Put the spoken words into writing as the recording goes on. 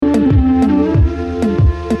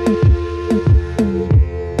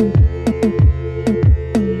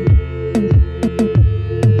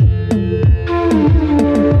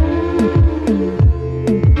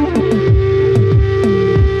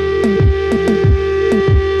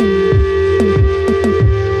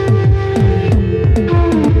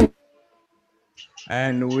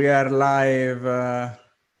And we are live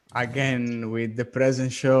again with the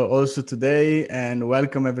present show also today. And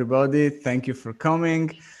welcome everybody. Thank you for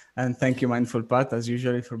coming. And thank you, Mindful Path, as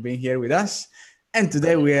usually, for being here with us. And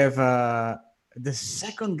today we have the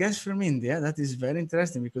second guest from India. That is very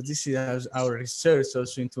interesting because this is our research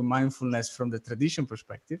also into mindfulness from the tradition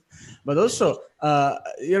perspective. But also,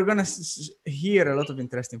 you're going to hear a lot of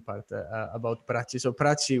interesting part about Prachi. So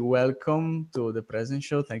Prachi, welcome to the present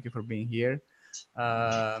show. Thank you for being here.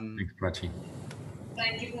 Thanks, Prachi.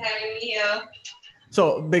 Thank you for having me here.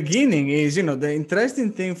 So beginning is, the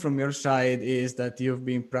interesting thing from your side is that you've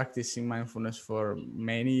been practicing mindfulness for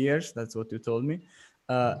many years. That's what you told me.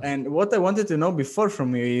 And what I wanted to know before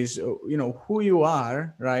from you is, who you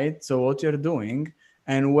are, right? So what you're doing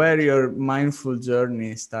and where your mindful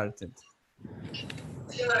journey started.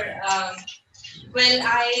 Sure. Well,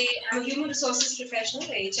 I am a human resources professional,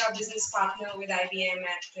 a HR business partner with IBM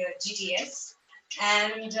at GTS.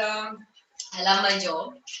 And I love my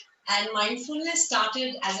job. And mindfulness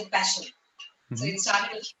started as a passion. Mm-hmm. So it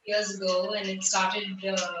started a few years ago, and I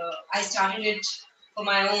started it for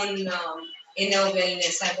my own inner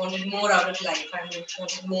wellness. I wanted more out of life. I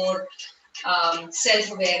wanted more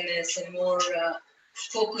self-awareness and more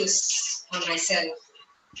focus on myself.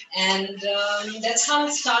 And that's how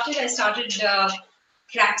it started. I started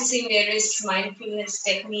practicing various mindfulness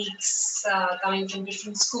techniques coming from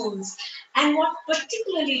different schools. And what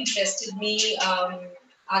particularly interested me are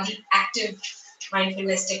the active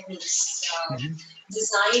mindfulness techniques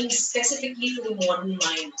designed specifically for the modern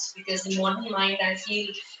mind. Because the modern mind, I feel,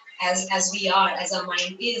 as our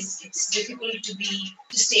mind is, it's difficult to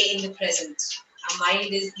stay in the present. Our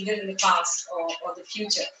mind is either in the past or the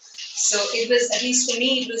future. So it was, at least for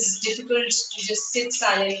me, it was difficult to just sit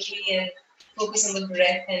silently and focus on the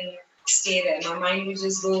breath and stay there. My mind would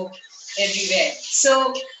just go everywhere.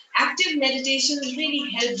 So active meditation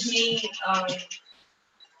really helped me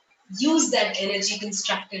use that energy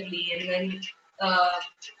constructively and then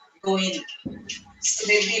go in. So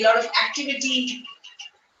there'll be a lot of activity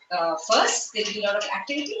first, there'll be a lot of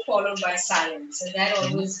activity followed by silence. And that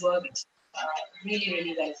always worked really,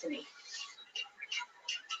 really well for me.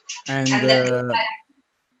 And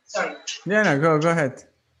sorry. Yeah, no, go ahead.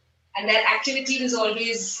 And that activity was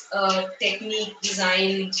always a technique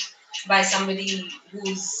designed by somebody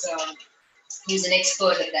who's an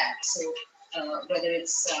expert at that. So whether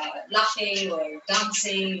it's laughing or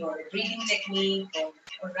dancing or breathing technique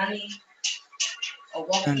or running or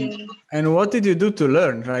walking. And what did you do to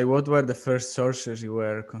learn, right? What were the first sources you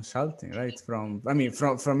were consulting, right? From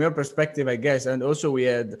your perspective, I guess. And also we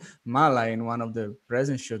had Mala in one of the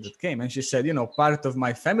present shows that came, and she said, part of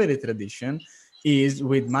my family tradition is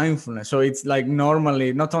with mindfulness. So it's like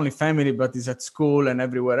normally not only family, but it's at school and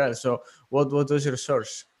everywhere else. So what was your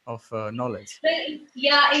source of knowledge? Well,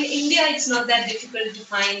 yeah, in India, it's not that difficult to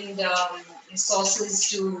find sources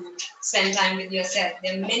to spend time with yourself.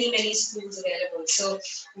 There are many, many schools available. So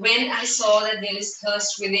when I saw that there is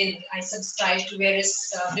thirst within, I subscribed to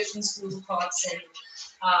various different schools of thoughts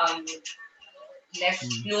and left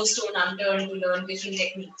no stone unturned to learn different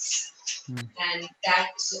techniques. And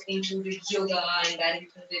that included yoga, and that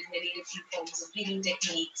included many different forms of breathing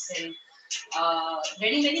techniques and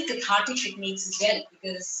very many cathartic techniques as well,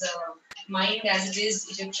 because mind as it is,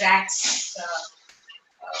 it attracts,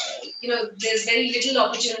 there's very little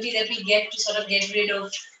opportunity that we get to sort of get rid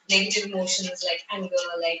of negative emotions like anger,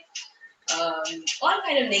 like all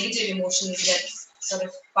kind of negative emotions that sort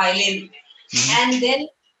of pile in. And then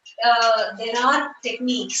there are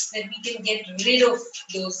techniques that we can get rid of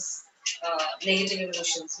those negative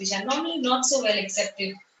emotions, which are normally not so well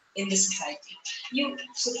accepted in this society.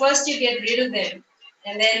 So first you get rid of them,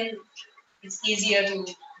 and then it's easier to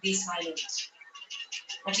be silent.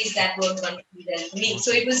 At least that worked wonderfully well for me.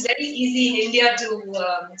 So it was very easy in India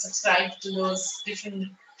to subscribe to those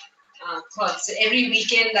different thoughts. So almost every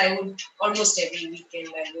weekend, I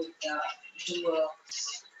would do a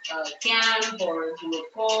camp or do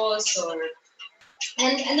a course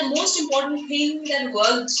and the most important thing that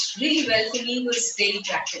worked really well for me was daily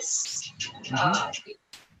practice.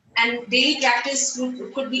 And daily practice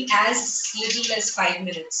could be as little as 5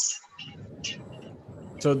 minutes.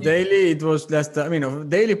 So daily, it was just,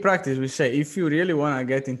 daily practice, we say, if you really want to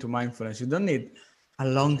get into mindfulness, you don't need a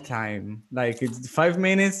long time. Like it's 5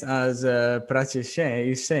 minutes, as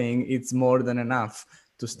Prachi is saying, it's more than enough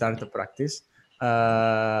to start a practice.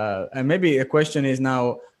 And maybe a question is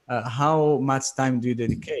now, how much time do you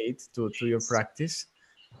dedicate to your practice?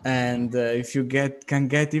 And if you can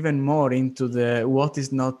get even more into what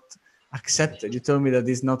is not accepted. You told me that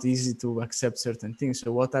it's not easy to accept certain things.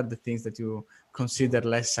 So what are the things that you consider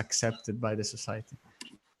less accepted by the society?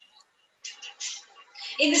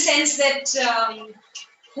 in the sense that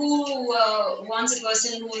who wants a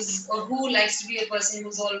person or who likes to be a person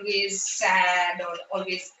who's always sad or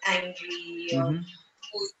always angry or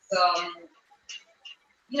who's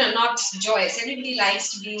not joyous. Everybody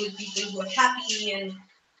likes to be with people who are happy and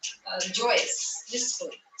joyous, blissful.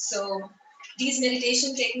 So these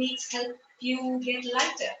meditation techniques help you get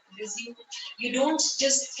lighter because you don't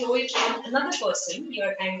just throw it on another person,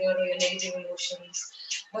 your anger or your negative emotions,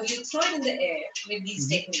 but you throw it in the air with these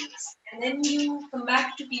techniques, and then you come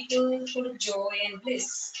back to people full of joy and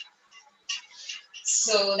bliss.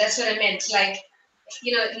 So that's what I meant. Like,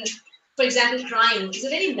 for example, crying is a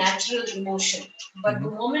very natural emotion, but the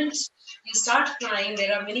moment you start crying,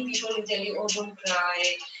 there are many people who tell you, "Oh, don't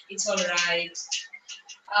cry, it's all right."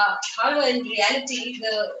 However, in reality,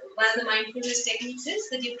 one of the mindfulness techniques is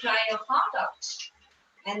that you cry your heart out,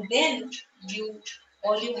 and then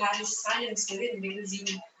all you have is silence within because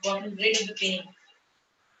you've gotten rid of the pain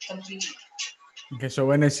completely. Okay, so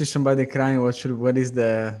when I see somebody crying, what is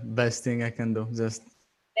the best thing I can do? Just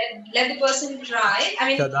let the person cry. I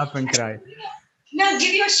mean, shut up and cry. No,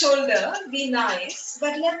 give your shoulder, be nice,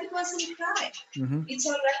 but let the person cry. It's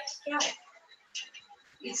all right to cry.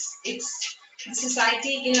 It's the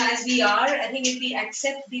society, as we are. I think if we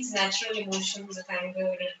accept these natural emotions of anger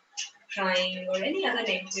and crying or any other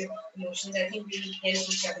negative emotions, I think we help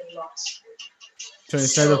each other a lot. So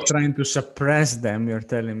instead of trying to suppress them, you're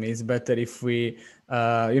telling me it's better if we,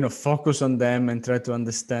 focus on them and try to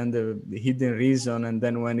understand the hidden reason, and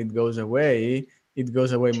then when it goes away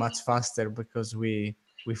much faster because we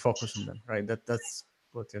focus on them, right? That's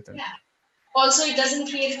what you're telling me. Yeah. Also, it doesn't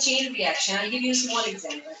create a chain reaction. I'll give you a small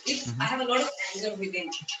example. If I have a lot of anger within,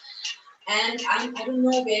 and I don't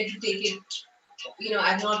know where to take it,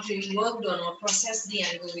 I've not really worked on or processed the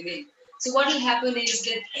anger within. So what will happen is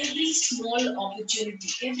that every small opportunity,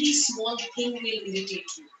 every small thing will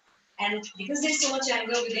irritate you. And because there's so much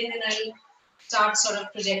anger within, then I'll start sort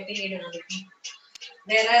of projecting it on other people.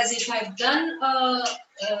 Whereas if I've done a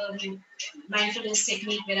mindfulness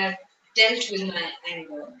technique where I've dealt with my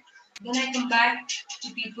anger, then I come back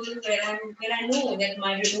to people where I know that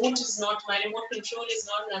my remote control is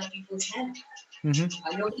not in other people's hand.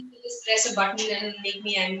 Nobody can just press a button and make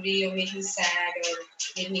me angry or make me sad or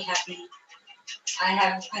make me happy.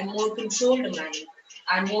 I'm more controlled of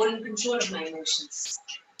I'm more in control of my emotions.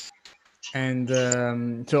 And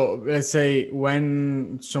so let's say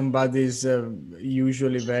when somebody's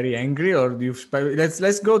usually very angry, or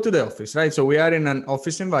let's go to the office, right? So we are in an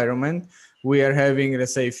office environment. We are having,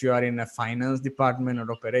 let's say, if you are in a finance department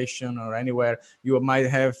or operation or anywhere, you might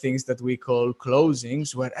have things that we call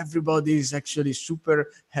closings, where everybody is actually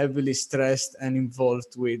super heavily stressed and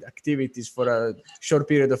involved with activities for a short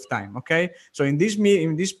period of time. Okay, so in this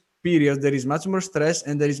period, there is much more stress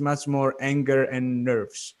and there is much more anger and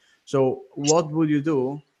nerves. So what would you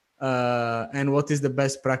do, and what is the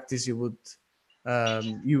best practice you would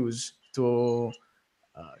use to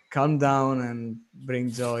calm down and bring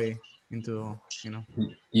joy into,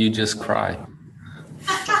 You just cry.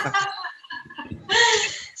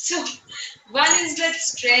 So one is that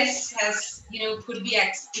stress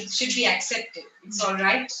it should be accepted. It's all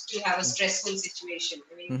right to have a stressful situation.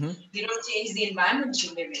 I mean, you don't change the environment you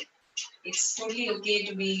live in. It's totally okay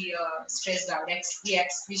to be stressed out.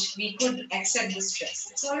 We could accept the stress.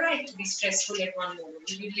 It's all right to be stressful at one moment.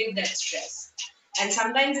 You live that stress. And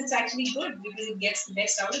sometimes it's actually good because it gets the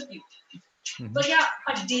best out of you. But yeah,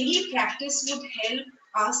 a daily practice would help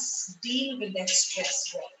us deal with that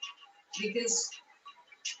stress well. Because,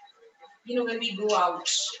 when we go out,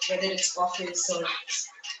 whether it's office or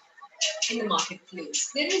in the marketplace,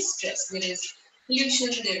 there is stress. There is pollution,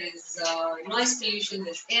 there is noise pollution,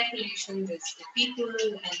 there's air pollution, there's the people,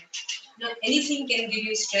 and anything can give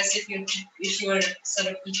you stress if we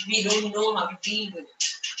don't know how to deal with it,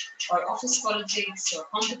 or office politics or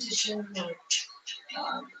competition.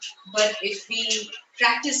 But if we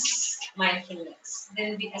practice mindfulness,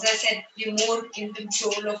 then as I said, we're more in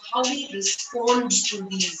control of how we respond to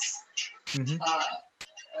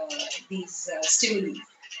these stimuli.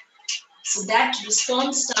 So that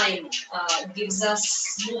response time gives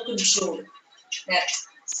us more control. That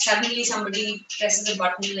suddenly somebody presses a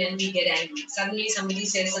button and we get angry. Suddenly somebody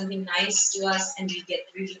says something nice to us and we get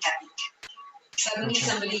really happy. Suddenly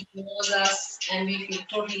somebody ignores us and we feel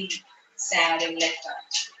totally sad and left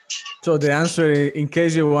out. So the answer, in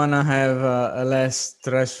case you want to have a less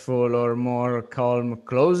stressful or more calm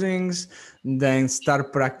closings, then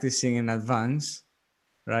start practicing in advance.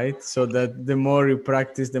 Right? So that the more you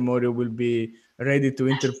practice, the more you will be ready to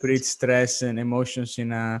interpret stress and emotions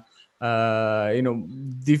in a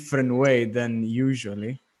different way than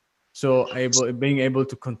usually. So being able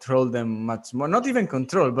to control them much more, not even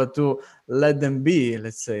control, but to let them be,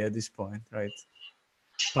 let's say, at this point, right?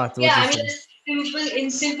 Pat, what Yeah, you I say? mean,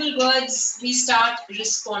 in simple words, we start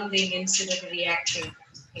responding instead of reacting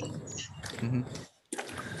to things. Mm-hmm.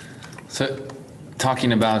 So,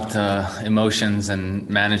 talking about emotions and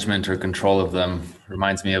management or control of them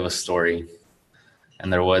reminds me of a story.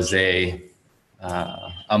 And there was a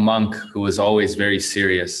monk who was always very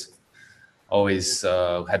serious, always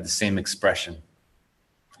had the same expression.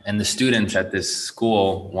 And the students at this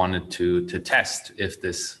school wanted to test if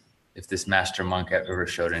this master monk ever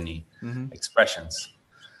showed any expressions.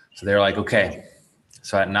 So they're like, okay,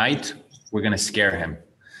 so at night we're gonna scare him.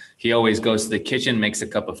 He always goes to the kitchen, makes a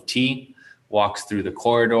cup of tea, walks through the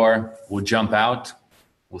corridor, we'll jump out,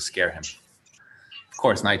 we'll scare him. Of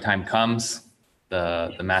course, nighttime comes,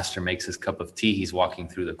 the master makes his cup of tea, he's walking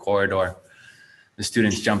through the corridor. The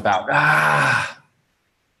students jump out, ah!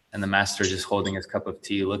 And the master, just holding his cup of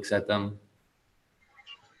tea, looks at them,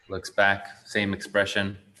 looks back, same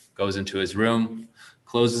expression, goes into his room,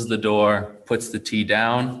 closes the door, puts the tea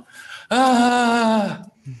down. Ah!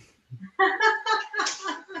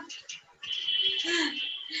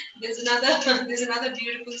 There's another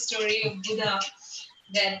beautiful story of Buddha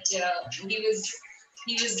that he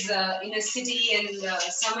was in a city and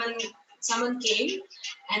someone came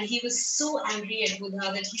and he was so angry at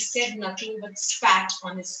Buddha that he said nothing but spat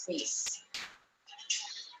on his face.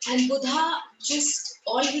 And Buddha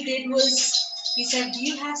all he did was he said, "Do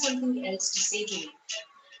you have something else to say to me?"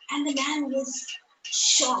 And the man was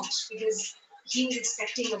shocked because he was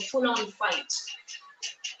expecting a full-on fight.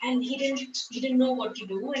 And he didn't know what to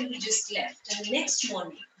do, and he just left. And the next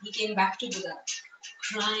morning, he came back to Buddha,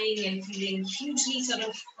 crying and feeling hugely sort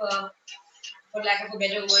of, for lack of a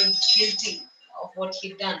better word, guilty of what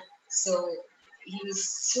he'd done. So he was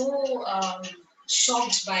so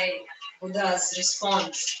shocked by Buddha's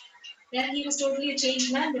response that he was totally a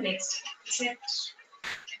changed man the next day.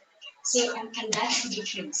 And that's the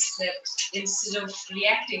difference, that instead of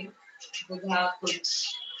reacting, Buddha could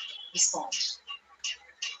respond.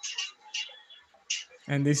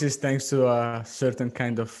 And this is thanks to a certain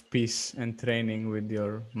kind of peace and training with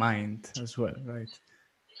your mind as well, right?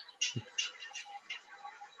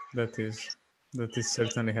 That is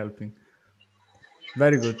certainly helping.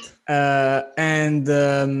 Very good. And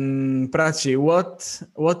Prachi,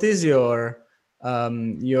 what is your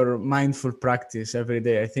mindful practice every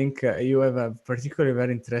day? I think you have a particularly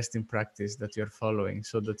very interesting practice that you're following,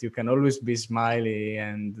 so that you can always be smiley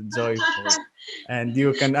and joyful, and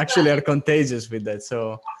you can actually are contagious with that.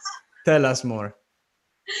 So tell us more.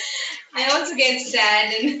 I also get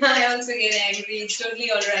sad and I also get angry. It's totally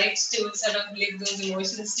all right to sort of live those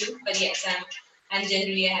emotions too. But yes, I'm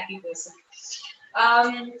generally a happy person.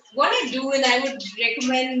 What I do, and I would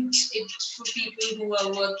recommend it for people who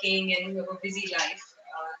are working and who have a busy life,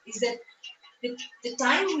 is that the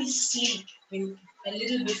time we sleep, a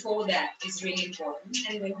little before that, is really important.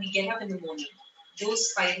 And when we get up in the morning,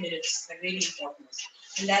 those 5 minutes are really important.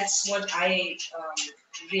 And that's what I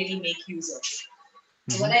really make use of.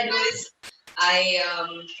 So what I do is I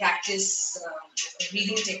practice a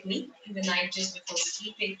breathing technique in the night just before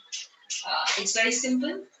sleeping. It's very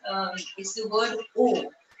simple. It's the word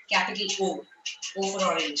O, capital O for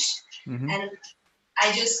orange. And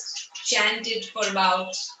I just chant it for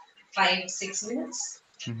about 5-6 minutes.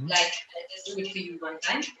 Like, I'll just do it for you one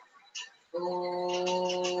time. O,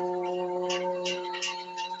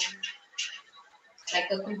 like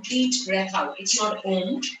a complete breath out. It's not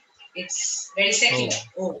Om. It's very secular.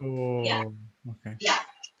 Oh. Yeah. Okay. Yeah.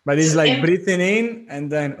 But it's like breathing in and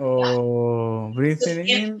then breathing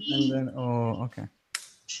in and then okay.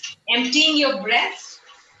 Emptying your breath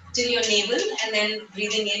till your navel and then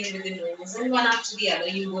breathing in with the nose, and one after the other.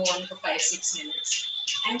 You go on for 5-6 minutes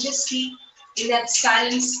and just sleep in that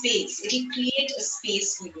silent space. It will create a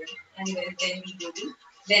space within, and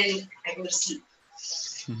then I go to sleep.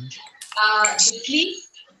 The sleep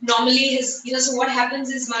normally is, so what happens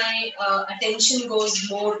is my attention goes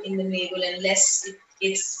more in the navel and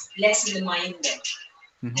it's less in the mind then.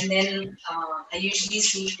 And then I usually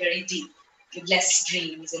sleep very deep with less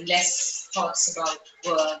dreams and less thoughts about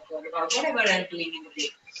work or about whatever I'm doing in the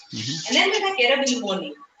day. And then when I get up in the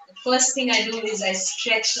morning, the first thing I do is I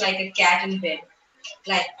stretch like a cat in bed.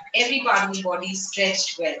 Like every part of the body is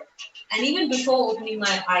stretched well. And even before opening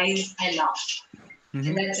my eyes, I laugh.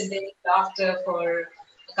 And that's a bit of laughter for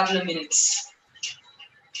a couple of minutes.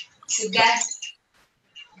 So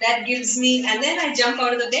that gives me, and then I jump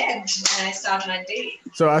out of the bed and I start my day.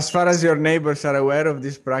 So as far as your neighbors are aware of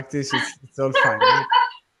this practice, it's all fine. Right?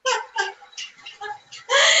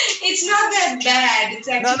 It's not that bad. bad. It's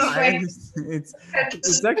No, actually I quite. understand.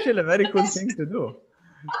 It's actually a very cool thing to do.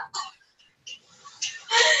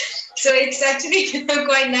 So it's actually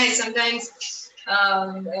quite nice. Sometimes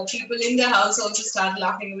people in the house also start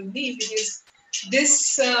laughing with me because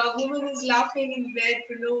this woman is laughing in bed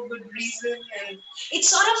for no good reason, and it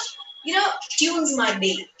sort of tunes my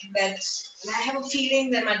day. That and I have a feeling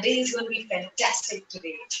that my day is going to be fantastic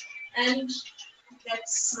today, and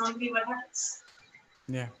that's normally what happens.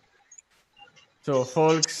 Yeah. So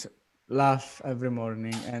folks laugh every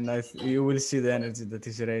morning, and you will see the energy that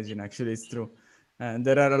is raising. Actually, it's true. And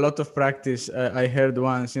there are a lot of practice. I heard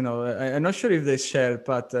once, I'm not sure if they share,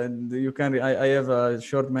 but you can. I have a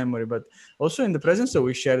short memory, but also in the present, so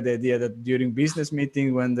we share the idea that during business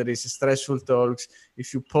meeting, when there is stressful talks,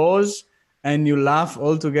 if you pause and you laugh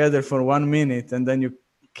all together for 1 minute, and then you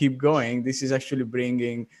keep going, this is actually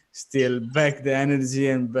bringing still back the energy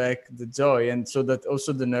and back the joy, and so that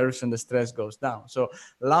also the nerves and the stress goes down. So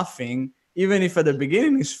laughing, even if at the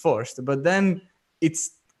beginning is forced, but then it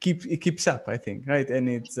keeps up, I think, right? And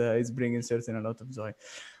it's bringing certain a lot of joy.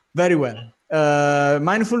 Very well.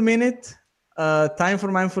 Mindful minute. Time for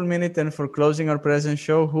mindful minute, and for closing our present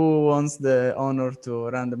show, who wants the honor to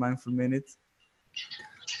run the mindful minute?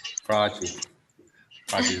 Prachi.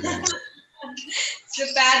 So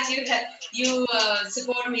Pat, you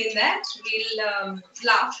support me in that. We'll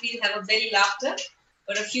laugh. We'll have a belly laughter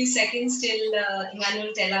for a few seconds till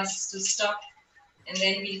Emmanuel tell us to stop, and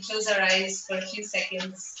then we'll close our eyes for a few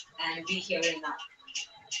seconds and be here and now.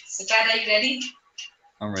 So Pat, are you ready?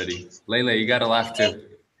 I'm ready. Layla, you gotta laugh too.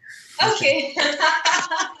 Okay.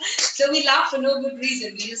 So we laugh for no good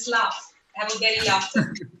reason. We just laugh. Have a belly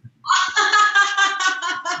laughter.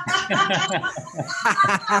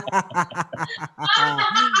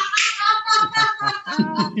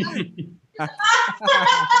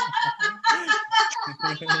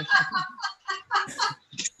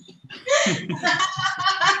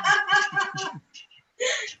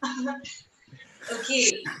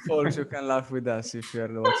 Okay. Folks, you can laugh with us if you are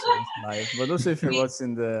watching us live, but also if you're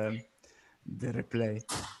watching the replay.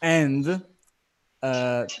 And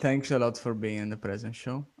thanks a lot for being in the present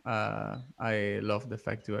show. I love the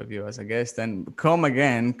fact to have you as a guest, and come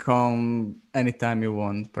anytime you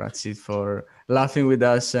want, Prachi, for laughing with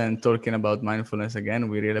us and talking about mindfulness again.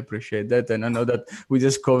 We really appreciate that. And I know that we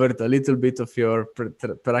just covered a little bit of your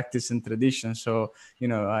practice and tradition. So,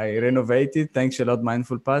 I renovated. Thanks a lot,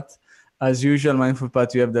 Mindful Pat. As usual, Mindful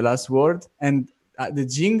Pat, you have the last word. And the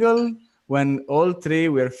jingle, when all three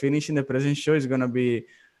we are finishing the present show, is going to be,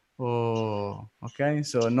 oh, okay.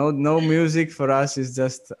 So no music for us. It's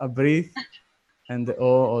just a breathe and the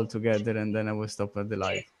all together, and then I will stop at the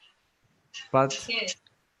live. But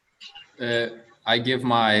I give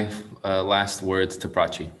my last words to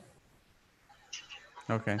Prachi.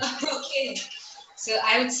 Okay. Okay. So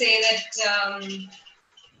I would say that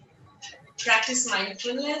practice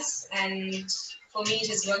mindfulness, and for me it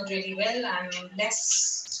has worked really well. I'm less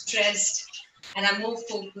stressed and I'm more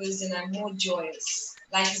focused and I'm more joyous.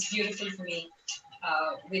 Life is beautiful for me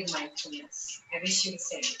with mindfulness. I wish you the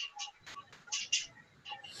same.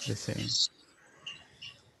 The same.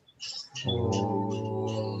 Oh.